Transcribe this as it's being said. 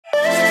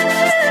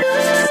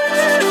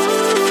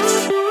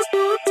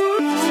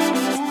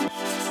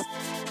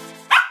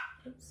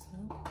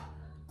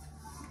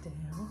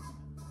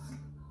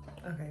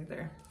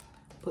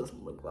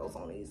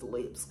these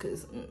lips,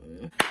 cause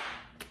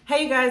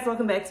Hey you guys,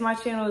 welcome back to my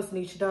channel. It's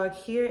Nisha Dog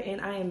here,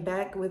 and I am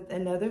back with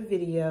another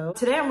video.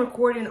 Today I'm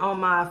recording on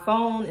my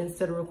phone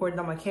instead of recording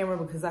on my camera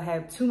because I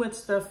have too much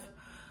stuff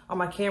on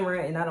my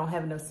camera and I don't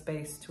have enough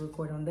space to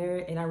record on there.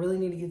 And I really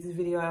need to get this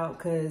video out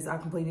because I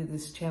completed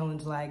this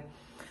challenge like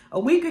a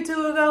week or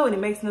two ago, and it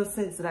makes no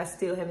sense that I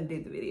still haven't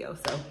did the video.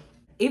 So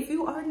if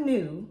you are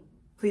new,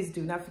 please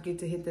do not forget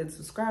to hit that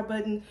subscribe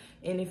button.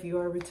 And if you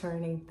are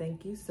returning,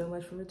 thank you so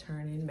much for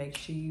returning. Make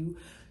sure you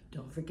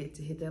don't forget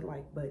to hit that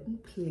like button,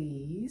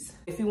 please.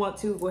 If you want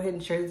to, go ahead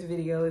and share this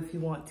video. If you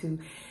want to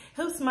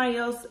help somebody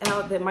else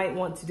out that might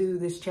want to do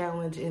this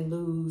challenge and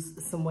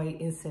lose some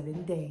weight in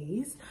 7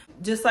 days.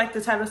 Just like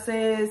the title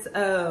says,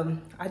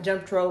 I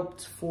jumped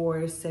roped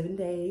for 7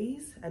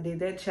 days. I did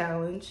that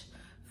challenge.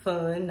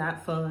 Fun,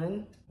 not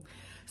fun.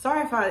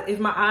 Sorry if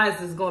my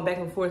eyes is going back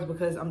and forth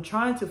because I'm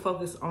trying to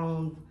focus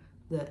on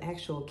the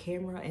actual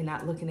camera and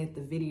not looking at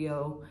the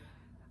video.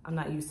 I'm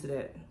not used to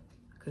that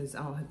because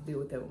I don't have to deal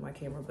with that with my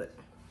camera, but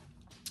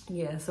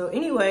yeah. So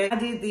anyway, I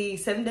did the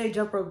 7-day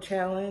jump rope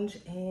challenge,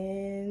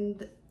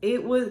 and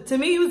it was, to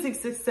me, it was a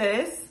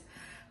success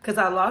because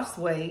I lost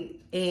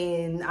weight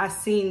and I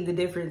seen the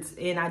difference.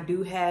 And I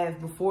do have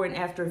before and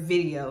after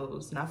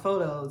videos, not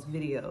photos,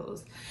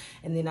 videos.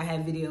 And then I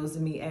have videos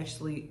of me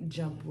actually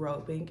jump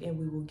roping, and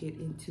we will get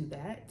into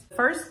that.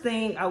 First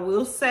thing I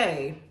will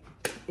say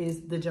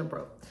is the jump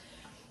rope.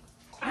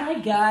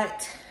 I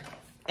got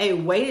a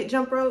weighted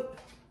jump rope.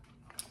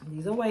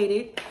 These are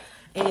weighted,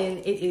 and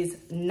it is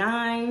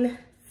 9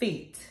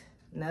 feet.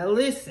 Now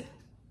listen,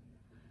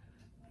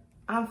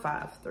 I'm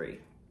 5'3".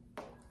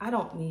 I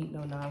don't need no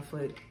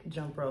 9-foot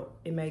jump rope.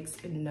 It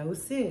makes no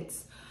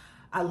sense.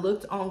 I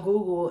looked on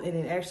Google and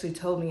it actually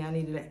told me I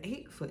needed an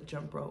 8-foot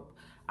jump rope.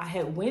 I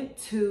had went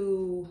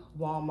to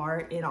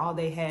Walmart and all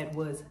they had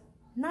was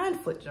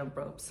 9-foot jump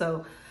rope.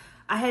 So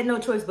I had no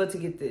choice but to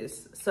get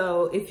this.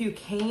 So if you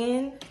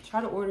can,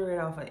 try to order it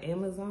off of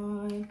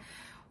Amazon.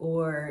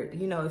 Or,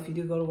 you know, if you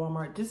do go to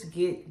Walmart, just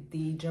get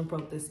the jump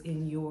rope that's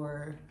in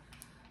your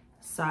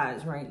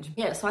size range.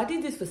 Yeah, so I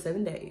did this for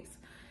 7 days.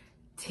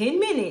 10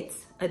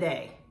 minutes a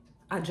day,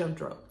 I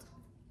jumped roped.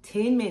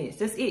 10 minutes,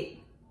 that's it.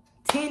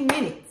 10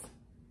 minutes,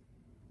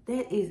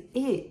 that is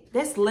it.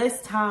 That's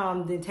less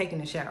time than taking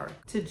a shower.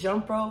 To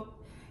jump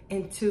rope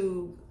and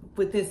to,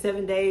 within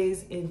 7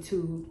 days, and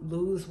to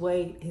lose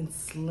weight and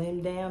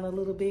slim down a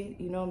little bit,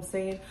 you know what I'm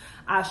saying?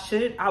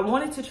 I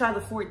wanted to try the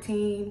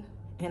 14,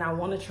 and I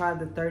want to try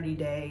the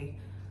 30-day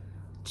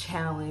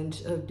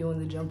challenge of doing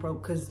the jump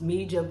rope, because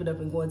me jumping up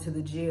and going to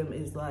the gym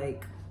is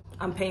like,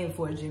 I'm paying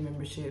for a gym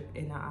membership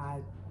and I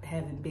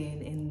haven't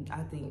been in,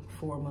 I think,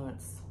 4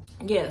 months.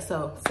 Yeah,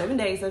 so 7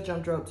 days I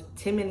jumped roped,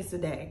 10 minutes a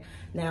day.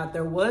 Now,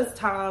 there was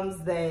times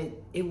that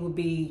it would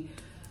be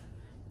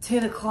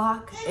 10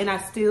 o'clock and I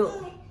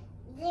still,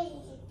 you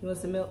want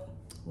some milk?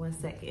 1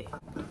 second.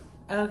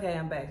 Okay,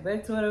 I'm back.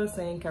 Back to what I was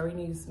saying. Kyrie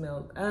needs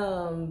milk.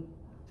 Where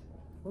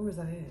was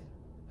I at?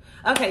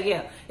 Okay,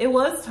 yeah, it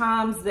was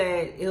times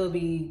that it'll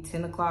be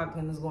 10 o'clock,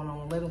 then it's going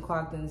on 11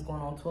 o'clock, then it's going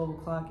on 12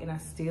 o'clock, and I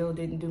still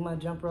didn't do my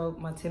jump rope,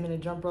 my 10-minute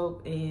jump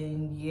rope,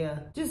 and yeah,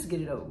 just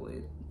get it over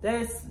with.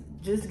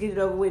 Just get it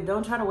over with.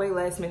 Don't try to wait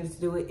last minute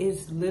to do it.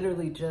 It's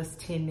literally just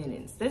 10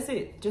 minutes. That's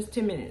it, just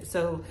 10 minutes.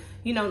 So,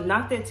 you know,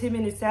 knock that 10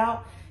 minutes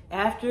out.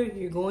 After,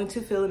 you're going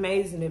to feel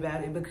amazing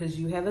about it because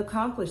you have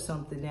accomplished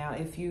something. Now,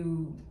 if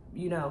you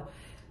know,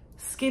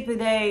 skip a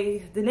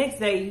day, the next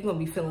day you're gonna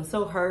be feeling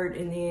so hurt,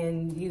 and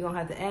then you're gonna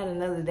have to add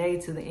another day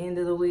to the end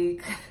of the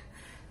week.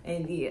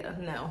 And yeah,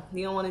 no,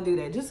 you don't want to do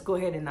that. Just go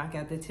ahead and knock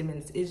out the 10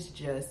 minutes. It's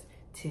just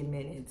 10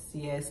 minutes.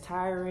 Yeah, it's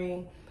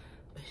tiring,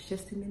 but it's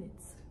just 10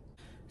 minutes.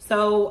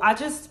 So I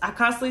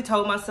constantly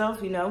told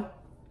myself, you know,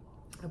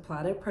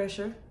 apply that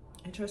pressure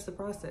and trust the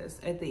process.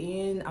 At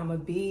the end, I'm gonna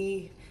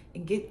be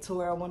and get to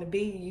where I want to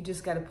be. You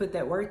just got to put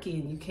that work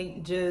in. You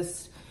can't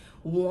just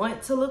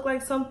want to look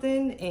like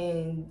something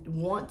and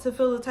want to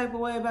feel the type of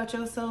way about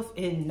yourself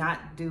and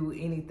not do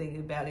anything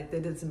about it.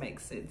 That doesn't make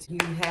sense. You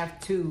have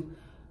to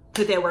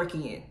put that work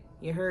in.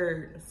 You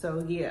heard?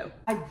 So yeah,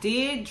 I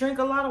did drink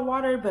a lot of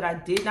water, but I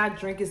did not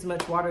drink as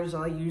much water as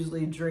I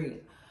usually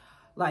drink.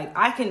 Like,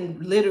 I can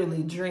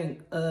literally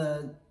drink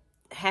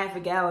half a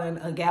gallon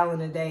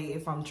a day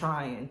if I'm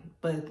trying.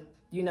 But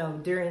you know,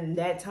 during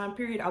that time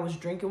period, I was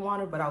drinking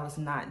water, but I was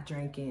not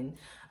drinking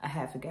a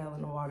half a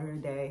gallon of water a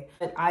day.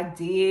 But I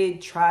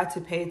did try to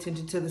pay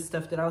attention to the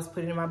stuff that I was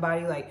putting in my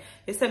body. Like,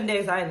 in 7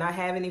 days, I did not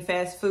have any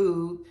fast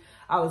food.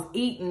 I was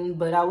eating,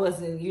 but I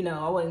wasn't, you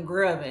know, I wasn't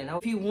grubbing.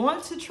 If you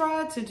want to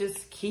try to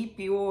just keep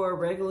your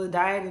regular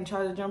diet and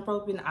try to jump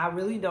roping, I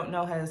really don't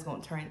know how it's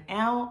going to turn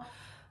out.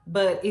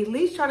 But at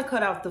least try to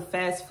cut out the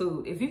fast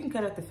food. If you can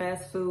cut out the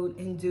fast food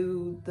and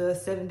do the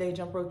 7-day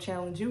jump rope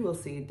challenge, you will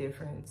see a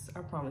difference. I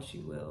promise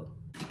you will.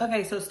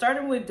 Okay, so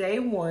starting with day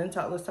one,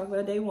 let's talk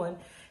about day one.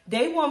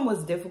 Day one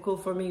was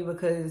difficult for me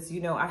because, you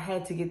know, I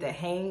had to get the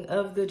hang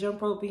of the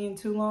jump rope being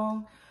too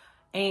long.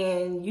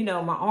 And, you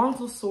know, my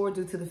arms were sore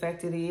due to the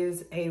fact that it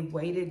is a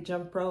weighted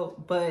jump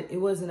rope, but it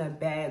wasn't a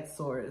bad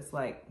sore. It's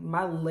like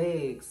my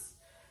legs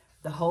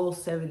The whole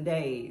 7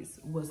 days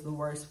was the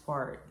worst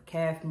part.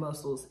 Calf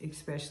muscles,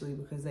 especially,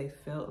 because they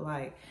felt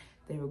like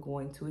they were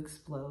going to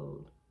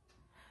explode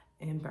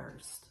and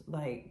burst.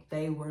 Like,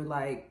 they were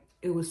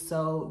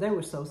so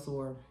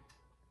sore.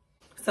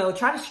 So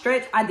try to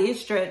stretch. I did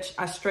stretch.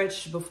 I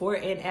stretched before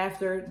and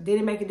after.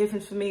 Did it make a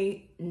difference for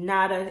me?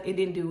 Nada. It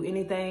didn't do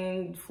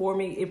anything for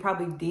me. It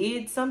probably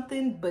did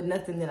something, but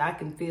nothing that I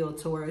can feel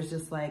to where it's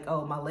just like,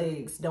 oh, my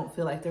legs don't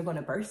feel like they're going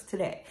to burst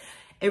today.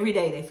 Every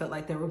day they felt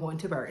like they were going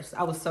to burst.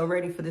 I was so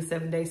ready for the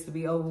 7 days to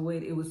be over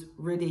with. It was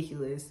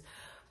ridiculous.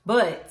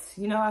 But,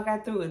 you know, I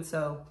got through it.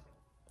 So,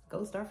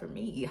 go start for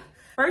me.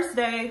 First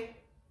day,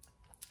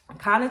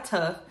 kind of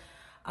tough.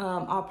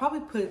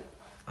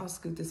 I'll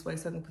scoot this way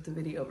so I can put the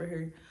video over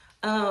here.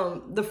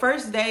 The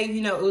first day,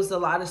 you know, it was a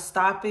lot of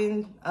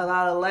stopping, a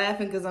lot of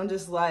laughing, because I'm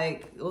just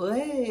like, what?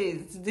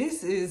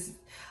 This is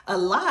a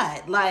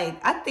lot.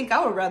 Like, I think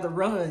I would rather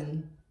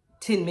run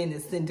 10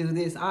 minutes than do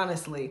this,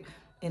 honestly.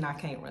 And I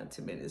can't run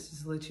 10 minutes,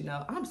 just to let you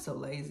know. I'm so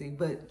lazy,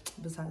 but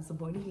besides the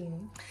point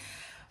again.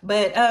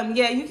 But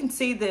yeah, you can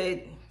see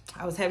that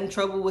I was having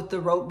trouble with the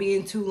rope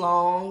being too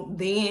long.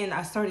 Then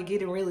I started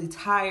getting really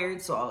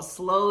tired, so I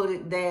slowed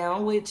it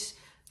down, which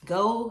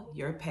go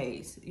your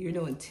pace. You're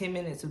doing 10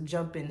 minutes of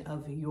jumping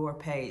of your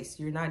pace.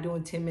 You're not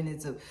doing 10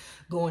 minutes of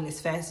going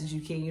as fast as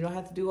you can. You don't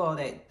have to do all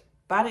that.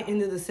 By the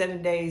end of the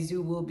 7 days,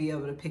 you will be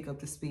able to pick up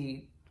the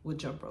speed with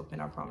jump rope,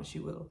 and I promise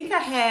you will. I think I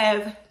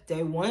have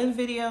day 1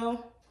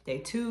 video, day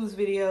 2's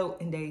video,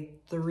 and day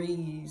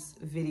 3's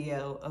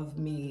video of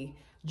me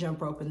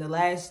jump rope. And the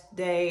last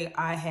day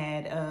I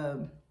had,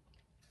 well,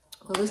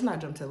 let's not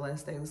jump to the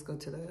last day. Let's go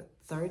to the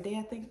 3rd day,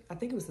 I think. I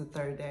think it was the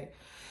 3rd day.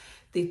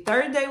 The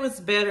 3rd day was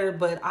better,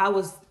 but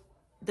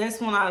that's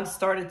when I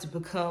started to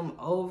become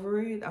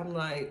over it. I'm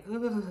like,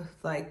 ugh,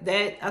 like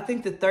that. I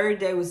think the 3rd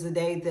day was the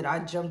day that I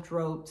jumped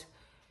roped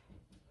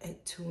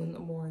at 2 in the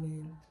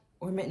morning.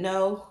 Or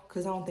no,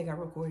 because I don't think I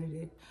recorded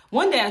it.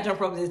 One day I jumped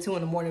roped at 2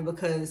 in the morning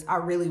because I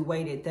really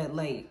waited that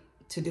late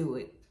to do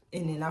it.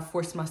 And then I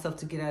forced myself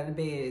to get out of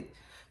bed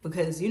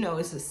because, you know,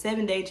 it's a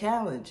 7-day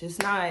challenge. It's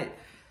not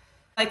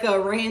like a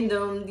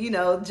random, you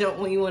know, jump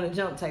when you want to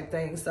jump type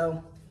thing.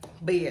 So,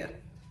 but yeah.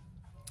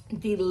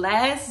 The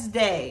last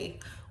day,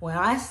 when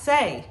I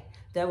say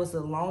that was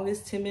the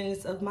longest 10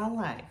 minutes of my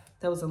life,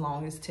 that was the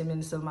longest 10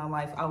 minutes of my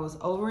life. I was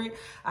over it.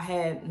 I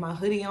had my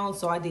hoodie on,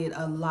 so I did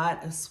a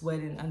lot of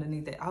sweating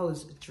underneath it. I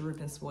was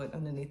dripping sweat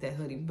underneath that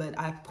hoodie, but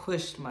I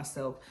pushed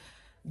myself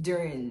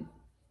during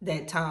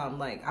that time.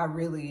 Like, I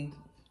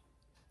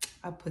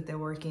put that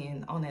work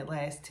in on that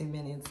last 10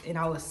 minutes, and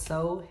I was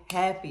so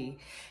happy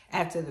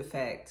after the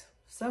fact.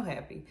 So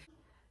happy.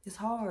 It's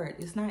hard.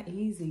 It's not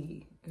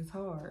easy. It's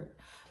hard.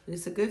 But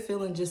it's a good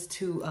feeling just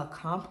to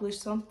accomplish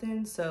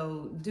something.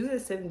 So do the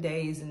 7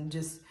 days and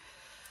just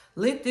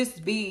let this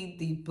be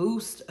the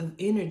boost of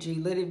energy.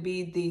 Let it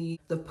be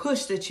the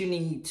push that you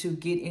need to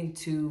get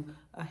into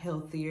a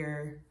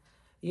healthier,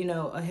 you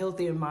know, a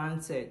healthier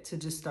mindset to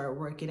just start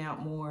working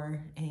out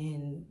more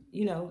and,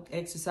 you know,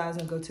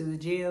 exercising, go to the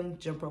gym,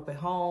 jump rope at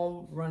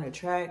home, run a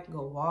track,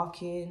 go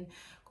walking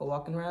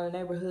around the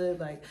neighborhood.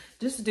 Like,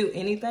 just do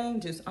anything.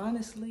 Just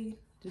honestly,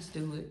 just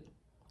do it.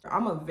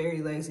 I'm a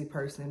very lazy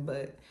person,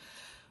 but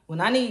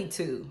when I need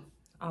to,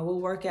 I will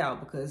work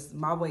out because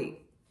my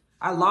weight,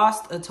 I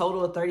lost a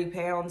total of 30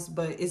 pounds,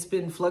 but it's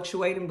been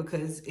fluctuating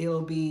because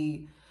it'll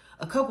be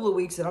a couple of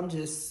weeks that I'm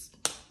just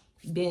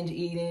binge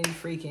eating,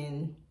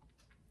 freaking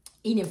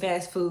eating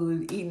fast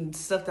food, eating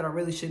stuff that I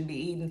really shouldn't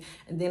be eating.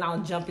 And then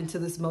I'll jump into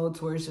this mode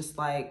where it's just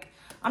like,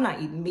 I'm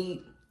not eating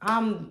meat.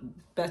 I'm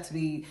about to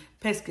be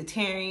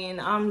pescatarian.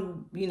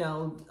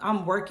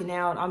 I'm working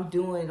out. I'm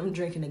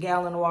drinking a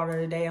gallon of water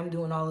a day. I'm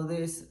doing all of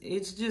this.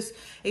 It's just,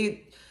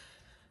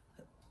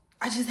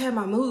 I just have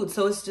my mood.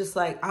 So it's just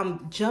like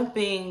I'm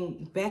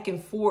jumping back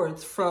and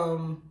forth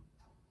from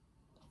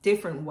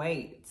different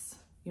weights.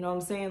 You know what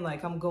I'm saying?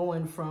 Like, I'm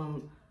going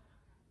from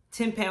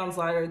 10 pounds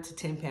lighter to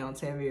 10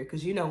 pounds heavier.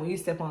 Because, you know, when you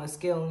step on a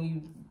scale and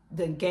you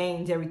then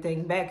gains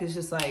everything back, it's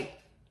just like,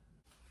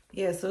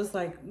 yeah, so it's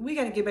like, we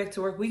got to get back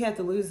to work. We have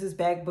to lose this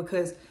back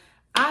because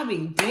I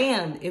be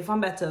damned if I'm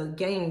about to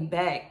gain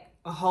back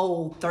a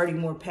whole 30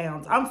 more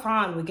pounds. I'm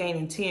fine with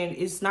gaining 10.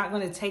 It's not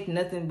going to take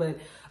nothing but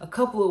a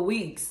couple of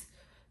weeks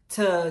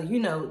to, you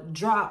know,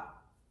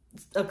 drop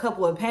a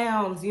couple of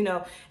pounds. You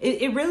know,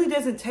 it really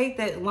doesn't take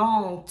that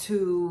long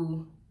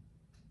to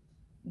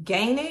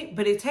gain it,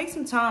 but it takes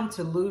some time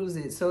to lose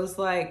it. So it's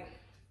like,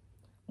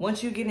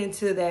 once you get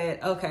into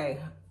that, okay,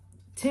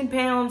 10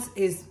 pounds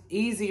is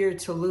easier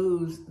to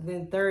lose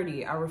than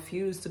 30. I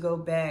refuse to go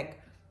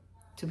back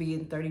to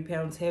being 30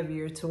 pounds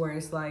heavier to where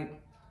it's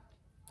like,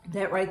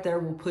 that right there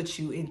will put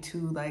you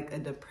into like a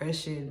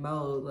depression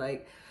mode.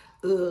 Like,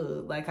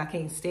 ugh, like I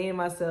can't stand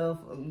myself,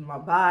 my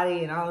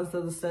body and all this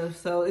other stuff.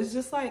 So it's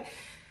just like,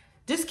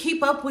 just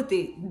keep up with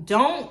it.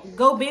 Don't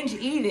go binge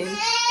eating.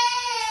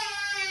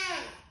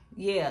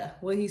 Yeah,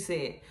 what he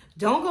said.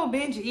 Don't go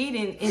binge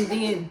eating and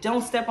then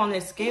don't step on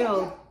that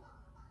scale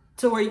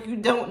to where you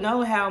don't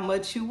know how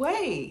much you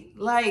weigh.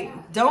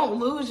 Like, don't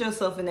lose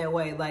yourself in that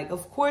way. Like,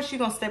 of course you're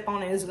gonna step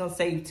on it and it's gonna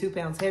say you 2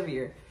 pounds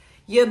heavier.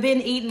 You've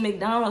been eating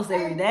McDonald's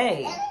every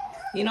day.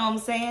 You know what I'm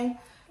saying?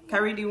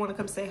 Kyrie, do you wanna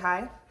come say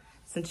hi?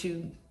 Since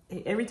you,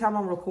 every time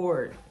I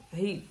record,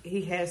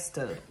 he has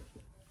to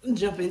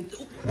jump in.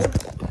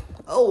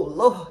 Oh,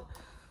 Lord.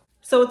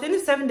 So within the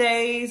 7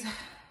 days,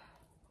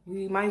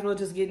 we might as well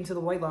just get into the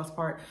weight loss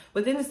part.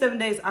 Within the 7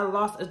 days, I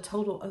lost a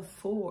total of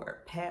 4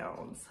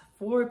 pounds.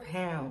 4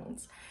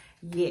 pounds.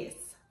 Yes,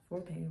 4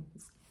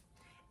 pounds.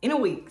 In a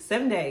week,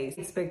 7 days.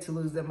 I expect to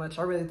lose that much.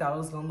 I really thought I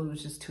was going to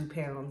lose just 2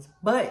 pounds.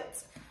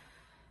 But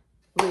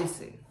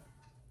listen,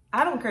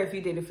 I don't care if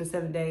you did it for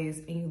 7 days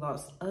and you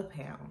lost a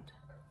pound.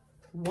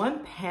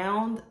 1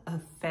 pound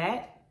of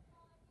fat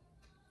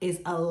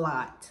is a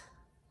lot.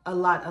 A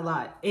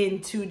lot.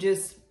 And to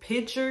just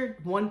picture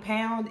 1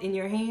 pound in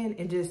your hand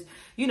and just,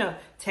 you know,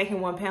 taking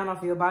 1 pound off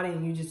of your body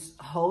and you just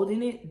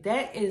holding it,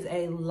 that is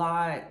a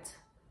lot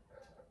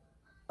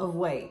of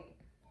weight.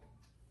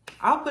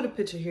 I'll put a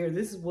picture here.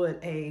 This is what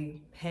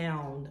a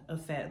pound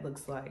of fat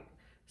looks like.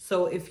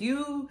 So if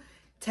you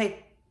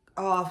take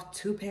off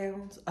 2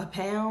 pounds, a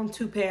pound,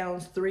 2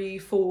 pounds, 3,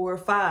 4,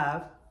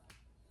 5,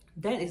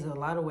 that is a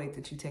lot of weight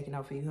that you're taking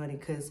off of you, honey,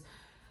 because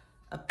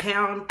a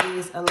pound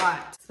is a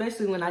lot,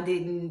 especially when I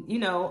didn't, you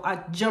know, I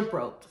jump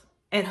roped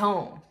at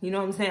home. You know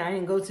what I'm saying? I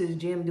didn't go to the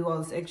gym, do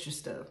all this extra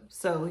stuff.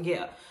 So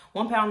yeah,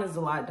 1 pound is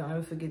a lot. Don't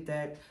ever forget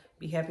that.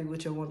 Be happy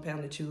with your 1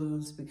 pound that you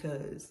lose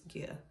because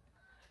yeah,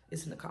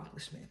 it's an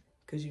accomplishment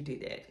because you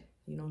did that.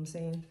 You know what I'm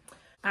saying?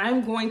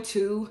 I'm going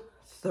to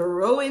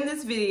throw in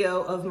this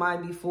video of my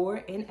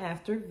before and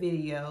after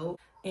video.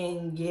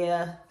 And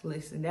yeah,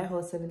 listen, that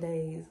whole 7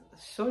 days,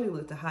 shorty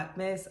looked a hot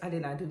mess. I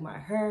did not do my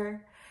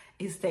hair.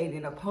 It stayed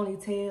in a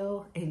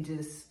ponytail and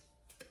just,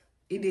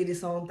 it did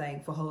its own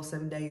thing for a whole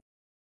 7 days.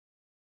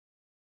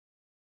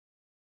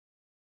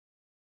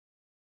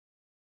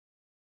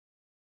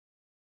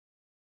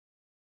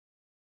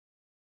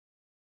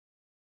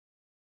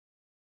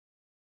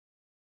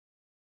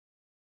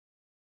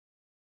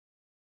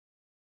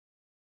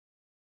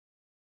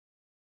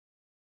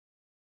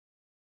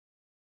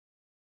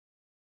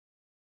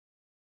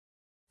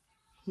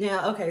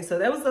 Now, okay, so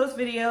that was those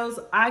videos.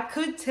 I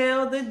could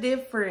tell the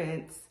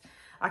difference.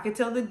 I could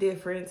tell the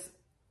difference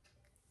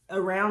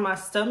around my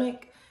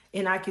stomach,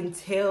 and I can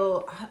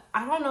tell,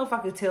 I don't know if I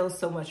could tell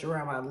so much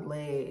around my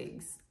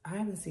legs. I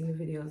haven't seen the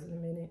videos in a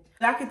minute.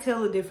 But I could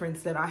tell the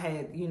difference that I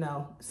had, you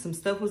know, some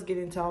stuff was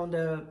getting toned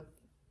up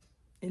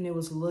and it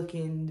was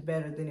looking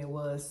better than it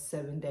was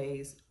 7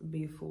 days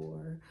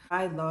before.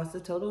 I lost a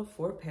total of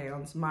 4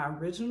 pounds. My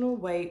original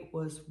weight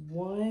was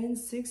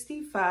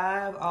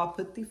 165. I'll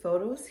put the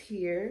photos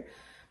here.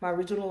 My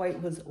original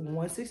weight was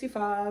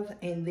 165,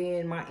 and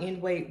then my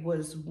end weight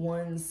was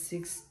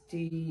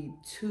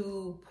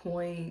 162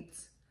 point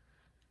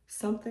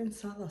something.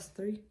 So I lost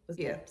 3.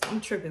 Yeah, I'm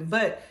tripping,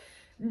 but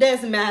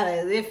doesn't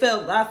matter. I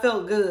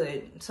felt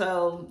good.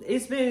 So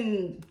it's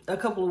been a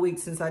couple of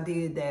weeks since I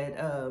did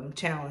that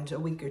challenge, a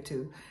week or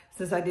 2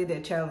 since I did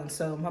that challenge.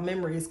 So my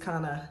memory is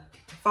kind of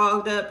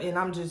fogged up, and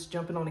I'm just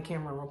jumping on the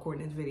camera and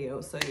recording this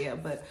video. So yeah,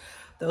 but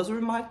those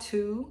were my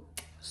 2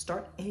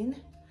 start and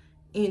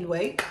end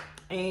weight.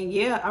 And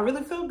yeah, I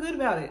really felt good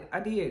about it.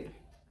 I did.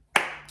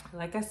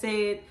 Like I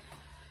said,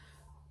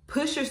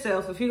 push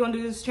yourself. If you're gonna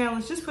do this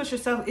challenge, just push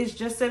yourself. It's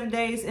just 7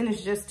 days and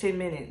it's just 10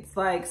 minutes.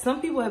 Like,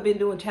 some people have been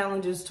doing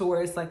challenges to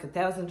where it's like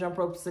 1,000 jump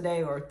ropes a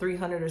day or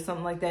 300 or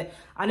something like that.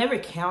 I never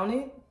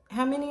counted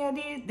how many I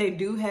did. They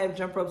do have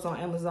jump ropes on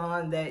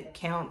Amazon that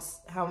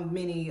counts how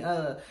many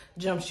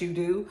jumps you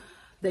do.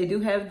 They do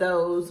have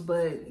those,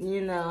 but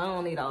you know, I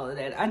don't need all of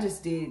that. I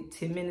just did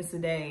 10 minutes a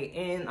day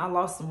and I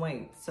lost some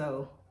weight.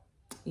 So,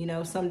 you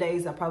know, some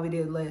days I probably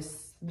did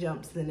less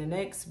jumps than the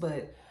next,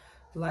 but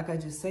like I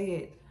just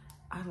said,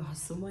 I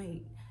lost some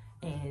weight,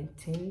 and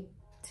 10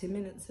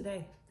 minutes a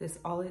day. That's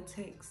all it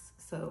takes.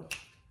 So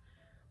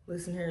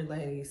listen here,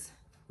 ladies.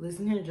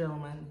 Listen here,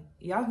 gentlemen.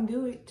 Y'all can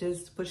do it.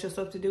 Just push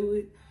yourself to do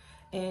it.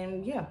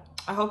 And yeah,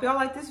 I hope y'all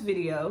like this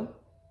video.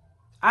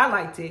 I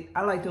liked it.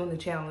 I liked doing the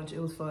challenge.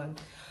 It was fun.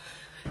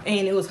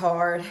 And it was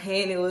hard.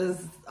 And it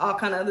was all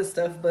kind of other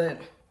stuff.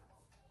 But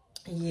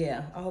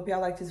yeah, I hope y'all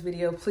like this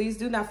video. Please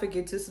do not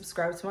forget to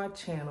subscribe to my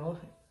channel.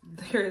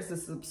 There is a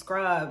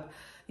subscribe,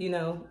 you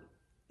know,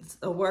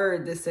 a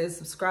word that says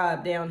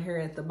subscribe down here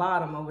at the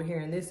bottom over here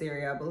in this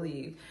area, I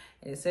believe.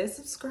 And it says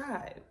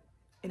subscribe.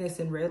 And it's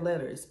in red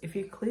letters. If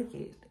you click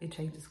it, it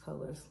changes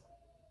colors.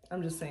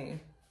 I'm just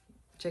saying.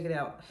 Check it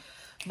out.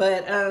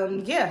 But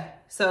yeah,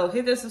 so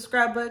hit the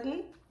subscribe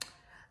button.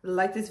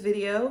 Like this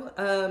video.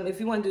 If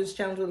you want to do this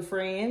challenge with a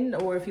friend,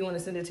 or if you want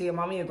to send it to your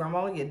mommy, your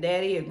grandma, your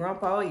daddy, your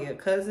grandpa, your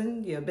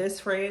cousin, your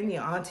best friend,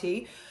 your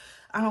auntie,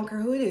 I don't care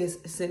who it is,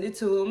 send it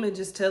to them and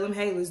just tell them,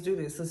 hey, let's do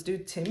this. Let's do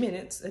 10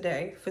 minutes a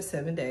day for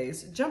 7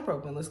 days. Jump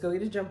roping. Let's go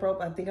get a jump rope.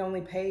 I think I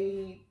only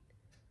paid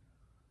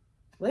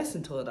less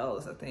than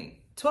 $12, I think.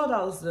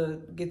 $12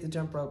 to get the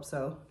jump rope.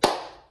 So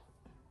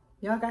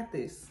y'all got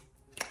this.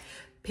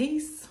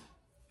 Peace.